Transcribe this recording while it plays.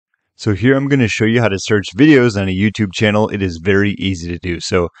So here I'm going to show you how to search videos on a YouTube channel. It is very easy to do.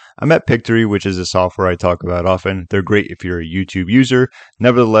 So I'm at Pictory, which is a software I talk about often. They're great if you're a YouTube user.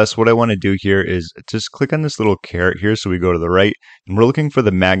 Nevertheless, what I want to do here is just click on this little caret here. So we go to the right and we're looking for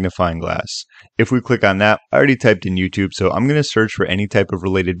the magnifying glass. If we click on that, I already typed in YouTube. So I'm going to search for any type of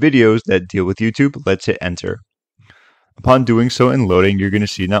related videos that deal with YouTube. Let's hit enter. Upon doing so and loading, you're going to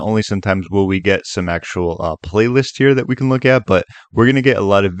see not only sometimes will we get some actual playlist here that we can look at, but we're going to get a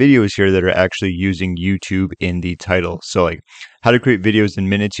lot of videos here that are actually using YouTube in the title. So like how to create videos in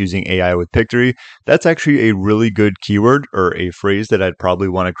minutes using AI with Pictory. That's actually a really good keyword or a phrase that I'd probably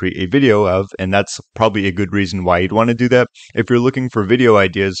want to create a video of. And that's probably a good reason why you'd want to do that. If you're looking for video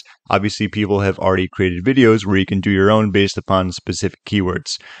ideas, obviously people have already created videos where you can do your own based upon specific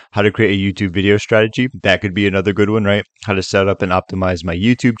keywords. How to create a YouTube video strategy. That could be another good one, right? How to set up and optimize my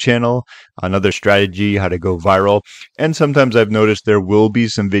YouTube channel. Another strategy, how to go viral. And sometimes I've noticed there will be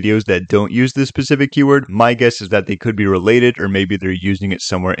some videos that don't use this specific keyword. My guess is that they could be related, or maybe they're using it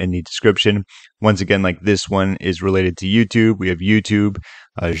somewhere in the description. Once again, like this one is related to YouTube. We have YouTube,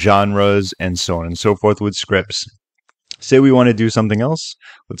 genres, and so on and so forth with scripts. Say we want to do something else.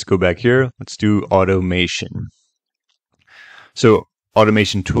 Let's go back here. Let's do automation. So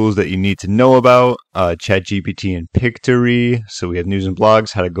automation tools that you need to know about, ChatGPT and Pictory. So we have news and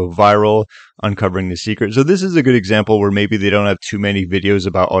blogs, how to go viral, uncovering the secret. So this is a good example where maybe they don't have too many videos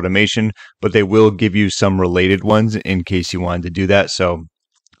about automation, but they will give you some related ones in case you wanted to do that. So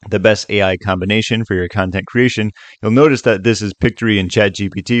the best AI combination for your content creation, you'll notice that this is Pictory and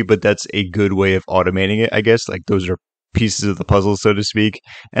ChatGPT, but that's a good way of automating it, I guess. Like those are pieces of the puzzle, so to speak.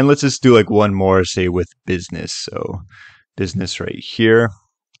 And let's just do like one more, say with business. So business right here.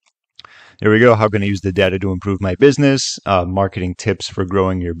 There we go. How can I use the data to improve my business? Marketing tips for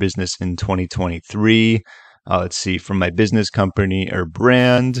growing your business in 2023. Let's see, from my business company or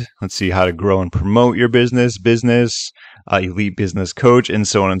brand. Let's see how to grow and promote your business, elite business coach, and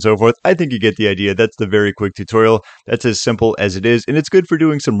so on and so forth. I think you get the idea. That's the very quick tutorial. That's as simple as it is. And it's good for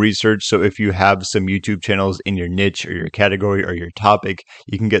doing some research. So if you have some YouTube channels in your niche or your category or your topic,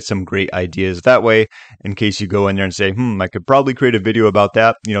 you can get some great ideas that way in case you go in there and say, I could probably create a video about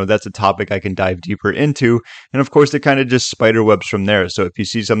that. You know, that's a topic I can dive deeper into. And of course, it kind of just spider webs from there. So if you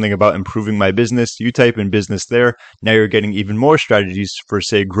see something about improving my business, you type in business there. Now you're getting even more strategies for,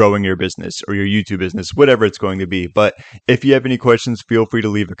 say, growing your business or your YouTube business, whatever it's going to be. But if you have any questions, feel free to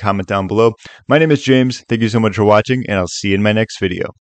leave a comment down below. My name is James. Thank you so much for watching, and I'll see you in my next video.